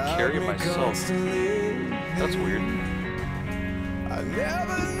You got carry me myself. constantly. That's weird. I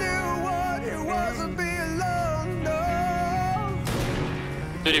never knew what it was to be alone. No.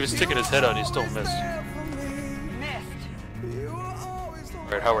 Dude, he was sticking his head out and he still missed. Missed.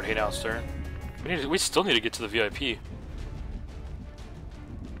 Alright, Howard Haynell Stern. We still need to get to the VIP.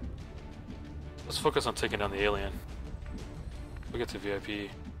 Let's focus on taking down the alien. We'll get to VIP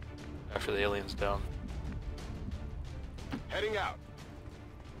after the alien's down. Heading out.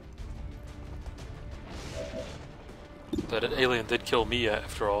 That alien did kill me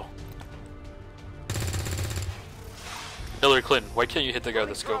after all. Hillary Clinton, why can't you hit the guy with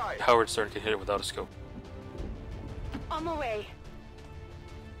the scope? Howard Stern can hit it without a scope. On my way.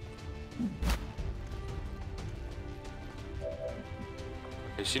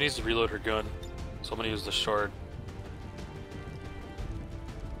 Okay, she needs to reload her gun, so I'm gonna use the shard.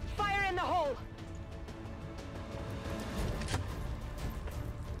 Fire in the hole.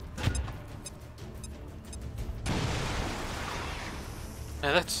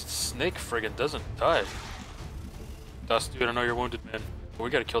 Man, that snake friggin' doesn't die. Dust, dude, I know you're wounded, man, but we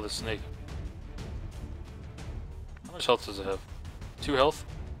gotta kill this snake. How much health does it have? 2 health?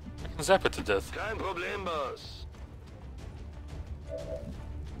 I can zap it to death. Kein Problem, boss.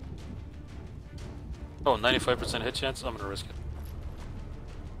 Oh, 95% hit chance? I'm gonna risk it.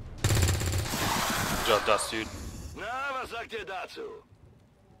 Good job, Dust, dude. Na, was sagt ihr dazu?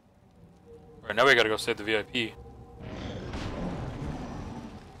 Alright, now we gotta go save the VIP.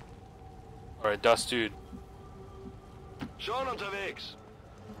 Alright, Dust, dude. Schon unterwegs.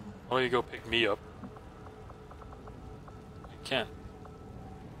 Why don't you go pick me up? I can't.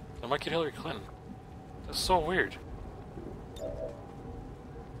 I might get Hillary Clinton. That's so weird.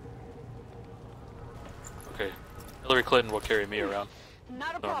 Okay. Hillary Clinton will carry me around.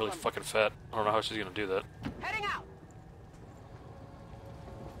 Not a I'm problem. really fucking fat. I don't know how she's gonna do that. Heading out.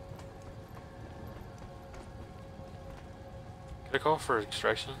 Can I call for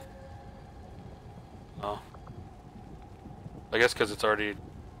extraction? No. I guess because it's already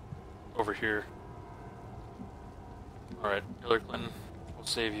over here. Alright, Hillary Clinton, we'll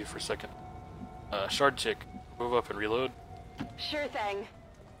save you for a second. Shard chick, move up and reload. Sure thing.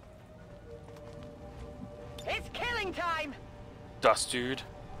 It's killing time. Dust, dude.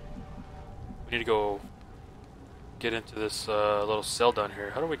 We need to go get into this little cell down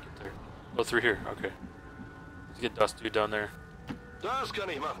here. How do we get there? Oh, through here. Okay. Let's get Dust, dude, down there. Das kann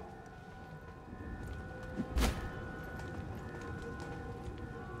ich machen.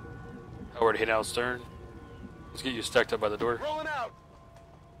 Howard, hit out stern. Let's get you stacked up by the door. Rolling out.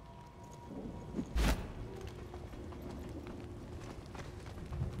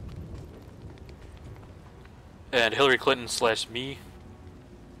 And Hillary Clinton / me.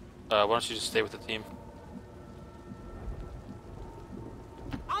 Why don't you just stay with the team?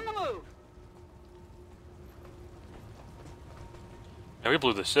 On the move. And we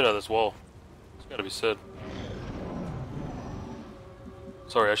blew the shit out of this wall. It's gotta be said.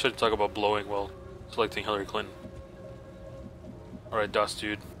 Sorry, I shouldn't talk about blowing while selecting Hillary Clinton. Alright, Dust,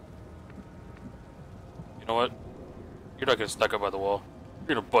 dude. You know what? You're not gonna stack up by the wall.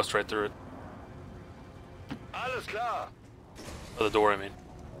 You're gonna bust right through it. Alles klar. By the door, I mean.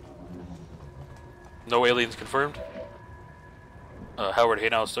 No aliens confirmed. Howard, hey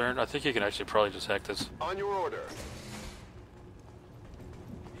now, Stern. I think he can actually probably just hack this. On your order.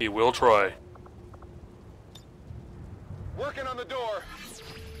 He will try. Working on the door.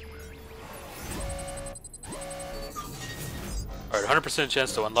 Alright, 100%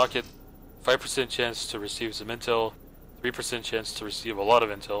 chance to unlock it, 5% chance to receive some intel, 3% chance to receive a lot of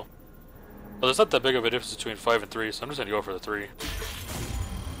intel. Well, there's not that big of a difference between 5 and 3, so I'm just gonna go for the 3.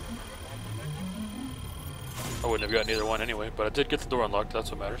 I wouldn't have gotten either one anyway, but I did get the door unlocked,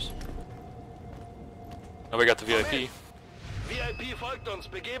 that's what matters. Now we got the VIP. VIP folgt uns.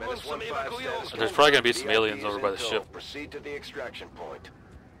 Begeben uns zum Evakuierungspunkt. There's probably gonna be some VIP aliens is over by the intel. ship. Proceed to the extraction point.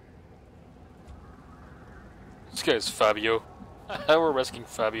 This guy's Fabio. We're rescuing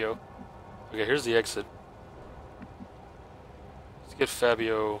Fabio. Okay, here's the exit. Let's get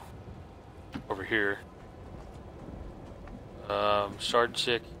Fabio over here. Shard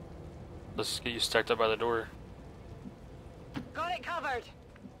chick. Let's get you stacked up by the door. Got it covered.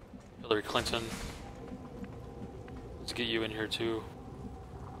 Hillary Clinton. Let's get you in here too.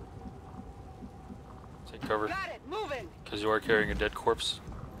 Take cover. Got it. Moving. Because you are carrying a dead corpse.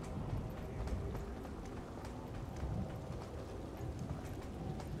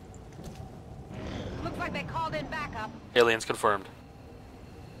 Looks like they called in backup. Aliens confirmed.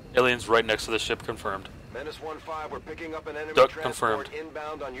 Aliens right next to the ship confirmed. Menace 1-5, we're picking up an enemy Duck transport confirmed.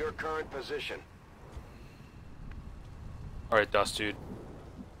 inbound on your current position. Alright, Dust, dude.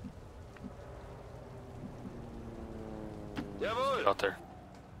 Jawohl. Get out there.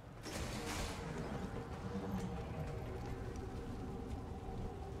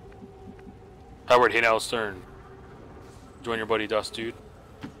 Howard, hey now, Stern. Join your buddy Dust, dude.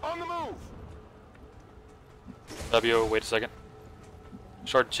 On the move. Fabio, wait a second.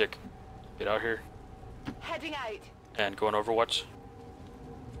 Shard chick, get out here Heading out. and go on Overwatch.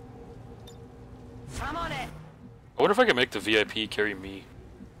 I'm on it. I wonder if I can make the VIP carry me.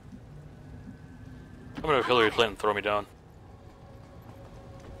 I'm gonna have Hillary Clinton throw me down.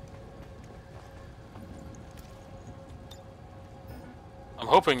 I'm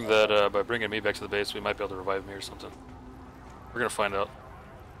hoping that by bringing me back to the base, we might be able to revive me or something. We're gonna find out.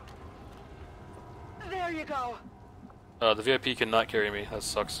 There you go. The VIP cannot carry me. That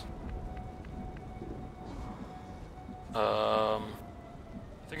sucks. I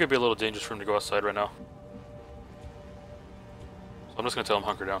think it'd be a little dangerous for him to go outside right now. So I'm just gonna tell him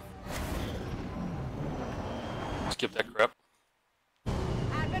hunker down. Skip that crap.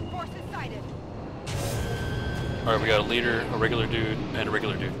 Advent forces sighted. Alright, we got a leader, a regular dude, and a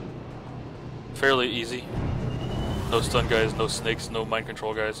regular dude. Fairly easy. No stun guys, no snakes, no mind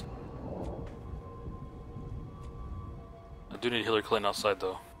control guys. I do need Hillary Clinton outside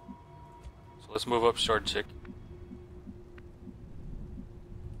though. So let's move up Shard Chick.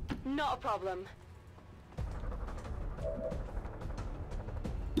 Not a problem.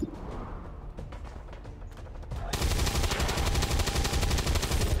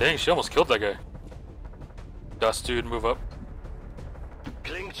 Dang, she almost killed that guy. Dust dude, move up.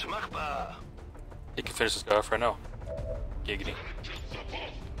 Klingt machbar. He can finish this guy off right now. Giggity.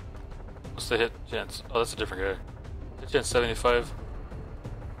 What's the hit chance? Oh, that's a different guy. Hit chance 75.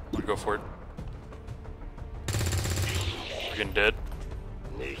 I'm gonna go for it. Freaking dead.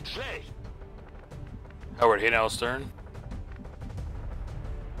 Nicht schlecht. Howard, hey now, Stern.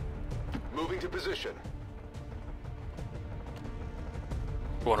 Moving to position.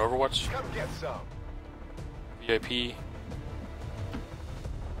 Go on Overwatch. Come get some. VIP.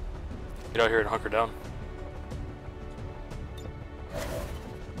 Get out here and hunker down.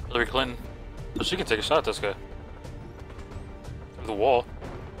 Hillary Clinton. Oh, she can take a shot at this guy. Through the wall.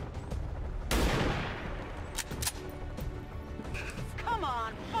 Come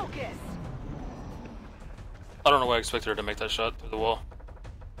on, focus. I don't know why I expected her to make that shot through the wall.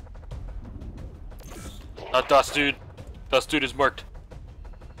 Not Dust Dude. Dust Dude is marked.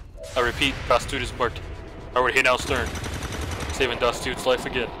 I repeat, Dust Dude is marked. Howard, hey now, Stern. Saving Dust Dude's life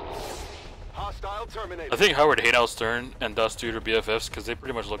again. Hostile terminated. I think Howard, hey now, Stern and Dust Dude are BFFs because they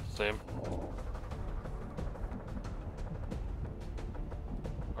pretty much look the same.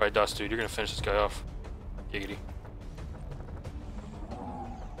 Alright, Dust Dude, you're gonna finish this guy off. Giggity.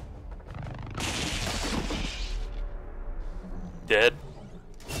 Dead.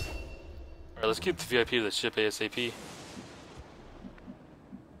 Alright, let's keep the VIP to the ship ASAP.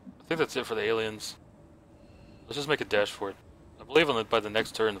 I think that's it for the aliens. Let's just make a dash for it. I believe by the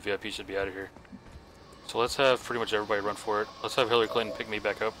next turn the VIP should be out of here. So let's have pretty much everybody run for it. Let's have Hillary Clinton pick me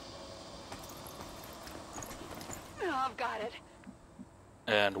back up. Oh, I've got it.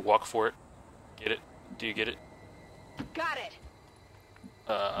 And walk for it. Get it? Do you get it? Got it.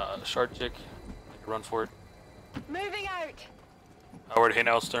 Shard Chick, make a run for it. Moving out. Howard, hey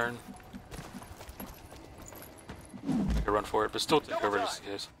now, Stern. Make a run for it, but still take over just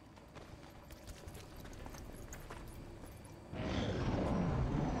in case.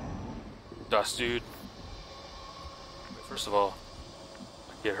 Dust Dude. First of all,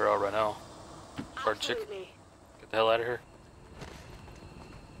 get her out right now. Shard Chick, Absolutely. get the hell out of here.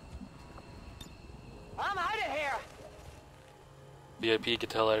 I'm out of here. VIP, get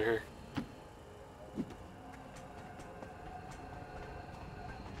the hell out of here.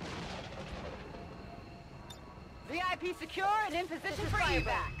 VIP secure and in position for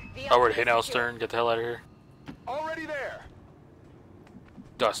evac. Howard, hey now, Stern, get the hell out of here. Already there.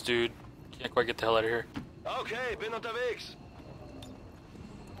 Dust Dude, can't quite get the hell out of here. Okay, bin unterwegs.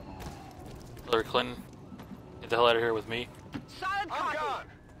 Hillary Clinton, get the hell out of here with me. Solid I'm copy. gone.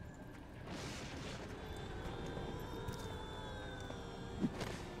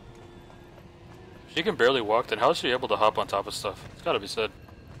 She can barely walk, then how is she able to hop on top of stuff? It's gotta be said.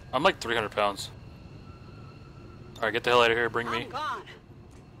 I'm like 300 pounds. Alright, get the hell out of here, bring me. I'm gone.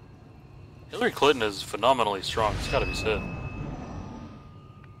 Hillary Clinton is phenomenally strong, it's gotta be said.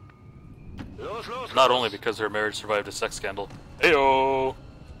 Los, los, Not los. only because her marriage survived a sex scandal. Heyo!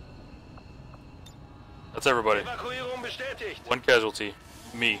 That's everybody. Evakuierung bestätigt. One casualty.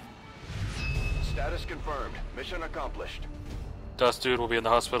 Me. Status confirmed. Mission accomplished. Dust Dude will be in the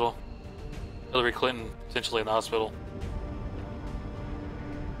hospital. Hillary Clinton potentially in the hospital.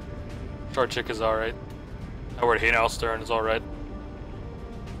 Shard Chick is alright. Howard hey now, Stern is alright.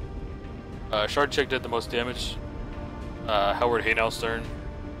 Shard Chick did the most damage. Howard hey now, Stern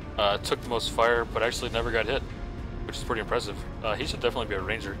took the most fire, but actually never got hit, which is pretty impressive. He should definitely be a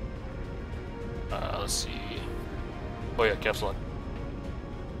ranger. Let's see. Oh yeah, caps lock.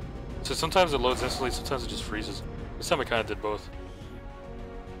 So sometimes it loads instantly, sometimes it just freezes. This time it kind of did both.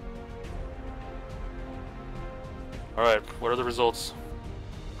 Alright, what are the results?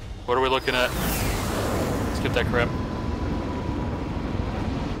 What are we looking at? Skip that crap.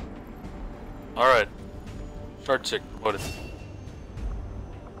 Alright. Shard chick promoted.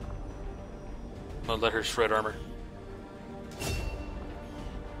 I'm gonna let her shred armor.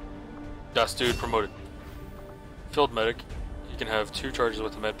 Das dude promoted. Field medic. He can have 2 charges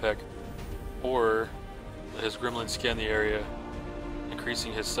with a med pack. Or let his gremlin scan the area,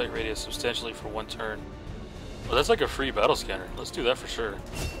 increasing his sight radius substantially for 1 turn. Oh, that's like a free battle scanner. Let's do that for sure.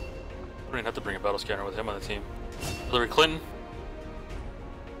 I don't even have to bring a battle scanner with him on the team. Hillary Clinton.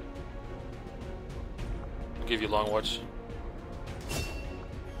 I'll give you long watch.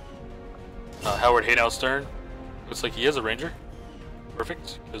 Howard Haynow Stern. Looks like he is a ranger.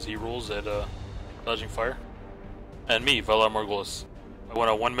 Perfect, because he rolls at dodging fire. And me, Valar Morghulis. I went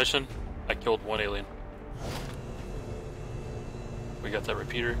on 1 mission. I killed 1 alien. We got that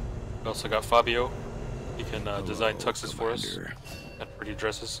repeater. We also got Fabio. He can design tuxes for us and pretty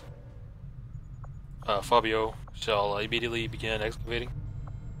dresses. Fabio shall immediately begin excavating.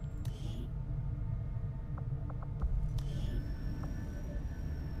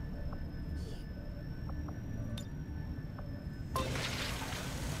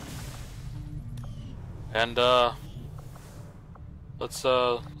 And let's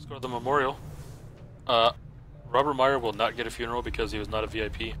go to the memorial. Robert Meyer will not get a funeral because he was not a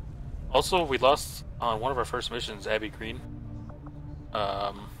VIP. Also, we lost on one of our first missions, Abby Green.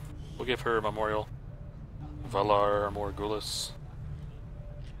 We'll give her a memorial. Valar Morghulis.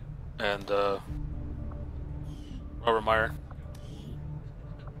 And Robert Meyer.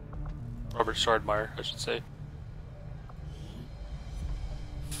 Robert Shardmeyer, I should say.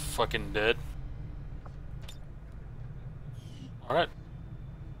 Fucking dead. Alright.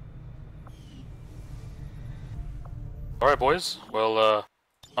 Alright, boys. Well,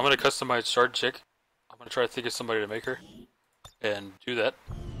 I'm gonna customize Shard Chick. I'm gonna try to think of somebody to make her. And do that.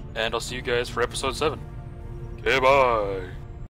 And I'll see you guys for episode 7. Okay, bye!